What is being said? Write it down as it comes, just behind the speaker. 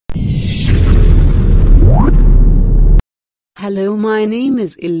Hello, my name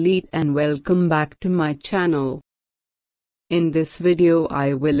is Elite and welcome back to my channel. In this video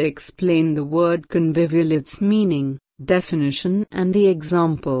I will explain the word convivial, its meaning, definition and the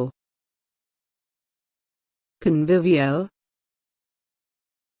example. Convivial.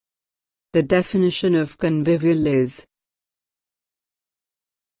 The definition of convivial is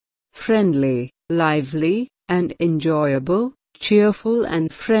friendly, lively, and enjoyable, cheerful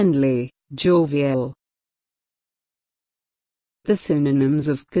and friendly, jovial. The synonyms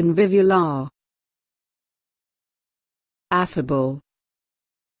of convivial are affable,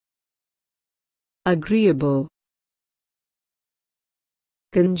 agreeable,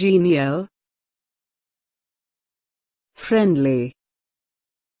 congenial, friendly.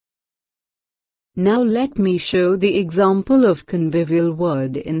 Now let me show the example of convivial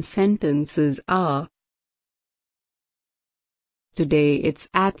word in sentences are: Today its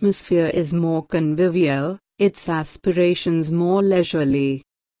atmosphere is more convivial, its aspirations more leisurely.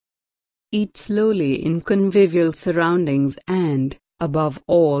 Eat slowly in convivial surroundings and, above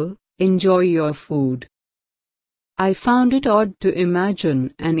all, enjoy your food. I found it odd to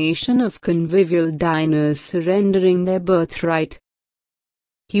imagine a nation of convivial diners surrendering their birthright.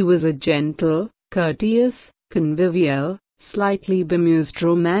 He was a gentle, courteous, convivial, slightly bemused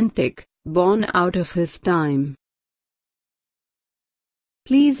romantic, born out of his time.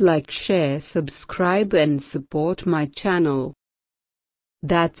 Please like, share, subscribe and support my channel.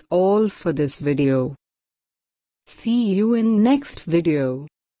 That's all for this video. See you in next video.